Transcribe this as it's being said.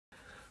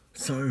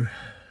So,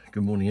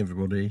 good morning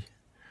everybody.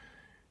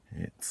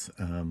 It's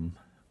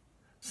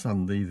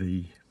Sunday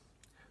the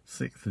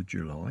 6th of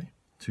July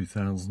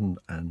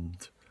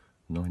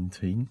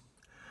 2019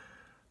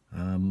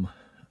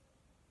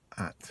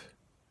 at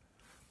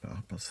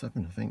about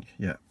 7:30 I think,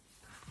 yeah,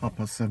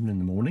 7:30 in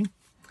the morning,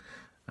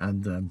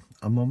 and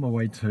I'm on my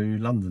way to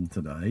London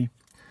today.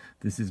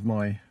 This is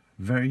my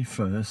very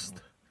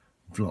first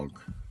vlog,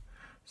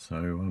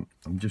 so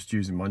I'm just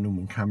using my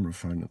normal camera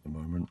phone at the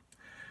moment.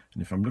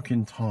 And if I'm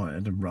looking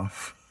tired and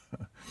rough,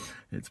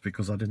 it's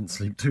because I didn't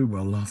sleep too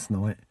well last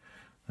night.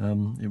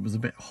 It was a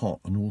bit hot,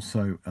 and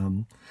also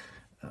I'm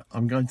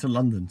going to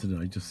London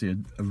today to see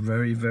a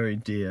very, very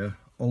dear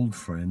old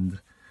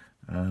friend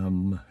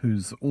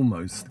who's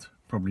almost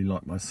probably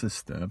like my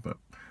sister, but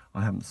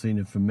I haven't seen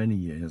her for many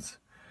years,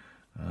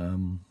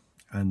 and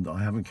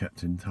I haven't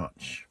kept in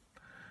touch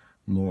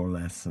more or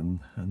less, and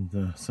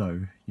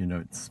so, you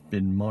know, it's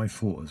been my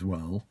fault as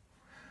well.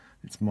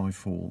 It's my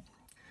fault.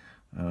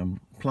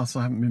 Plus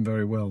I haven't been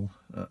very well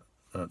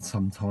at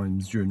some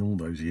times during all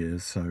those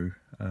years, so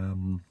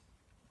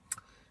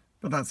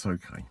but that's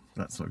okay,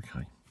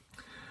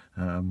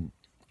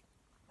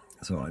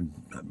 so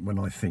when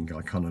I think,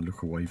 I kind of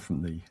look away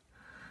from the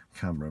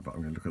camera, but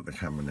I'm going to look at the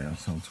camera now,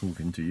 so I'm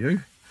talking to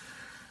you.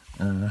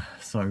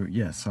 So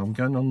yes, I'm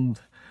going on,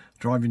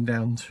 driving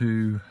down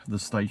to the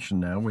station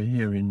now. We're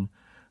here in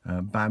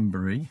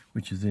Banbury,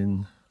 which is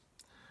in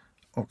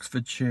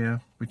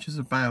Oxfordshire, which is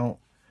about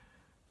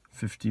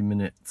 50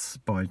 minutes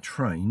by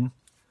train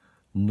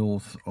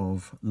north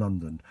of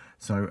London.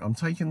 So I'm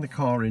taking the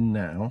car in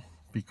now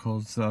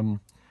because I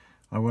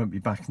won't be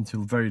back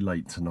until very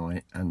late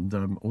tonight, and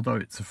although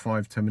it's a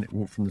 5-10 minute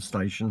walk from the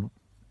station,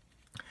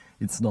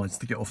 it's nice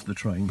to get off the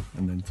train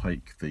and then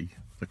take the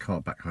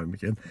car back home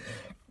again.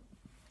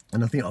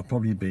 And I think I'll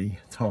probably be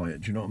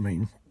tired, you know what I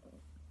mean?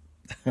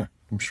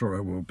 I'm sure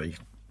I will be.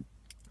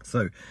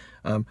 So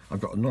I've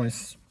got a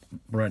nice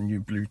brand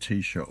new blue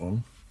t-shirt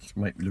on to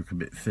make me look a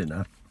bit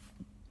thinner.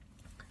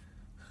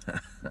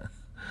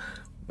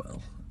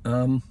 Well,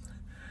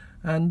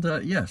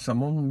 yes,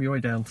 I'm on my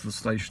way down to the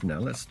station now.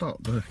 Let's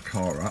start the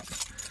car up,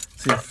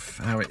 see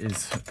how it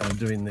is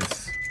doing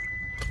this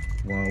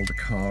while the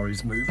car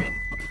is moving.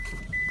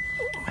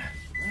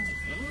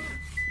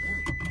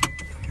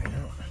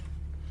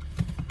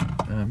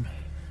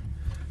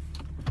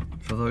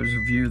 For those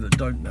of you that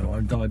don't know,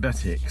 I'm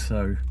diabetic,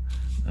 so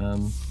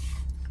I'm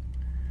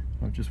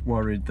just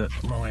worried that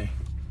my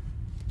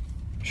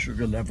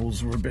sugar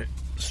levels were a bit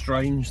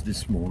strange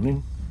this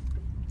morning,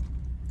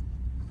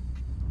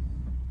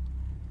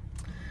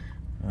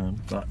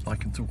 but I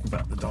can talk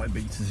about the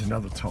diabetes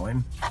another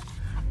time.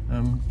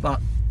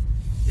 But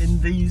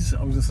in these,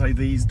 I was going to say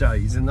these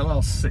days, in the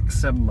last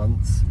 6-7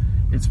 months,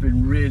 it's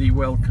been really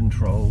well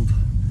controlled.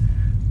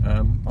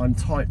 I'm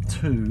type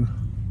 2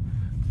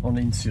 on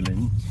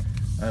insulin,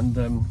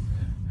 and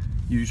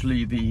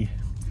usually the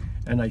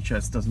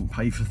NHS doesn't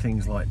pay for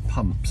things like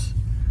pumps,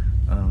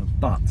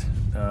 but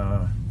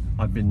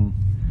I've been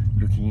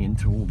looking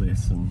into all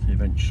this and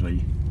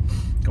eventually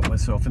got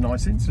myself a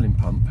nice insulin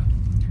pump.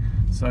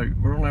 So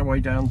we're on our way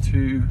down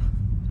to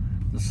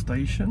the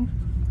station.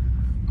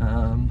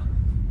 I'm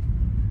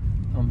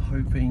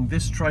hoping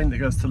this train that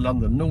goes to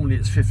London, normally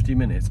it's 50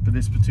 minutes, but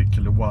this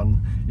particular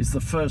one is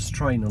the first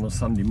train on a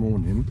Sunday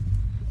morning,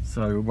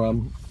 so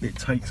it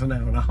takes an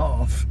hour and a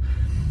half,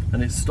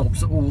 and it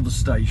stops at all the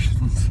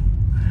stations,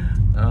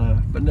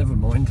 but never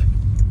mind.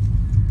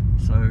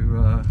 So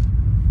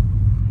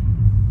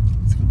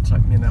it's going to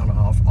take me an hour and a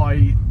half.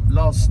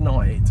 Last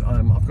night,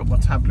 I've got my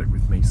tablet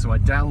with me, so I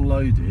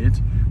downloaded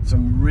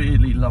some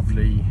really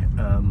lovely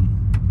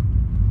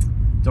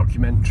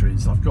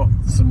documentaries. I've got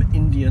some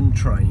Indian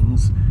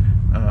trains.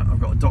 I've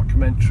got a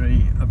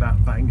documentary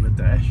about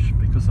Bangladesh,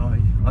 because I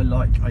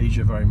like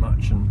Asia very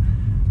much, and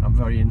I'm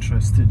very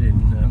interested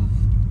in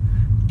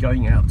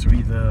going out to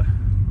either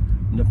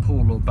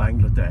Nepal or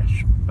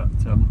Bangladesh, but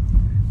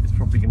it's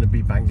probably going to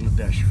be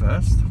Bangladesh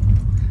first.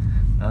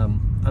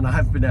 And I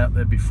have been out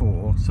there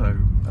before, so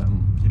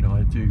you know,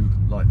 I do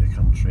like the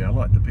country. I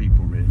like the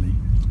people really,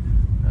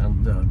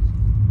 and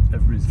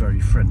everybody's very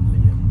friendly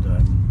and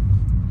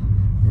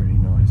really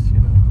nice, you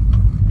know.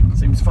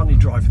 Seems funny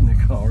driving the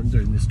car and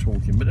doing this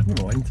talking, but never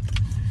mind,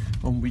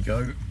 on we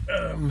go.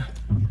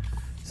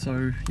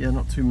 So yeah,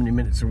 not too many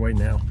minutes away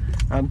now.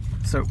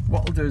 So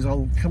what I'll do is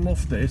I'll come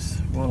off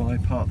this while I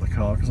park the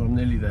car, because I'm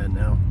nearly there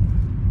now,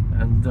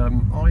 and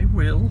I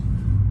will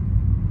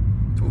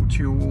talk to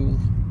you all.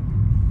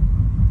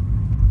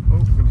 Oh,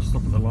 I've got to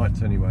stop at the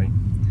lights anyway.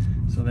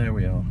 So there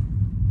we are.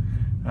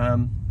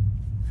 And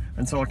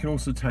so I can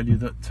also tell you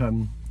that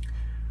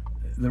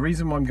the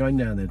reason why I'm going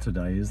down there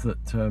today is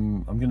that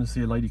I'm going to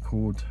see a lady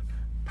called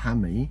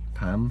Pam.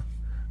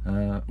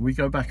 We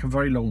go back a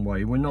very long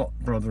way. We're not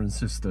brother and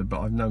sister,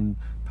 but I've known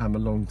Pam a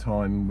long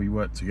time. We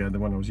worked together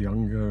when I was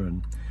younger,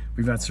 and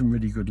we've had some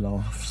really good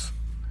laughs.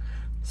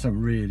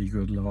 Some really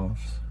good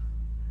laughs.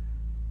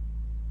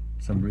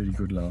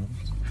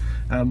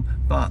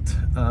 But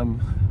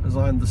as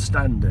I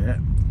understand it,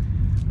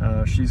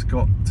 She's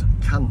got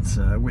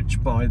cancer,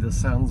 which by the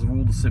sounds of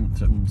all the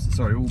symptoms,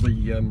 sorry, all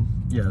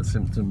the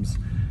symptoms,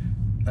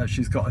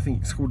 she's got, I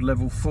think it's called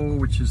level 4,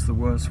 which is the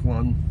worst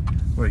one,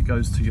 where it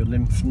goes to your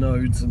lymph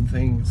nodes and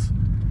things.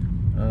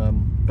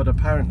 But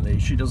apparently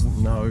she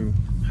doesn't know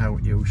how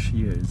ill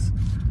she is.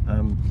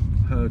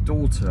 Her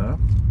daughter,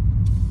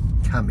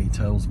 Cami,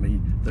 tells me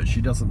that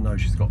she doesn't know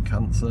she's got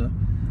cancer.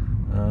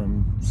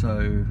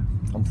 So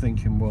I'm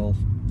thinking, well,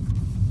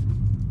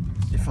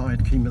 if I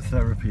had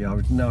chemotherapy I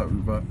would know,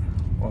 but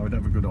I would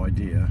have a good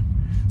idea.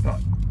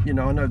 But you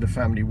know, I know the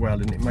family well,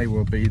 and it may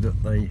well be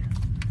that they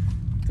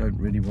don't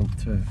really want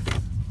to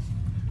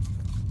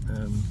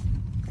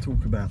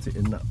talk about it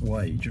in that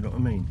way, do you know what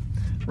I mean?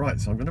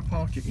 Right, so I'm going to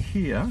park it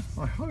here.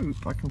 I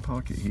hope I can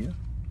park it here.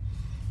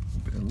 A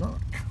bit of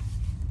luck.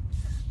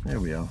 There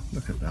we are,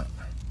 look at that.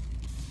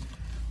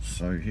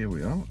 So here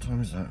we are. What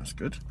time is that? That's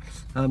good.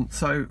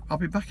 So I'll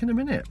be back in a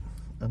minute,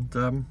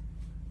 and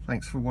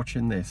thanks for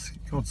watching this.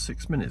 God,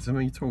 6 minutes of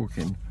me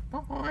talking.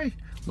 Bye.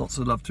 Lots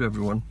of love to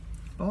everyone.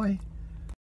 Bye.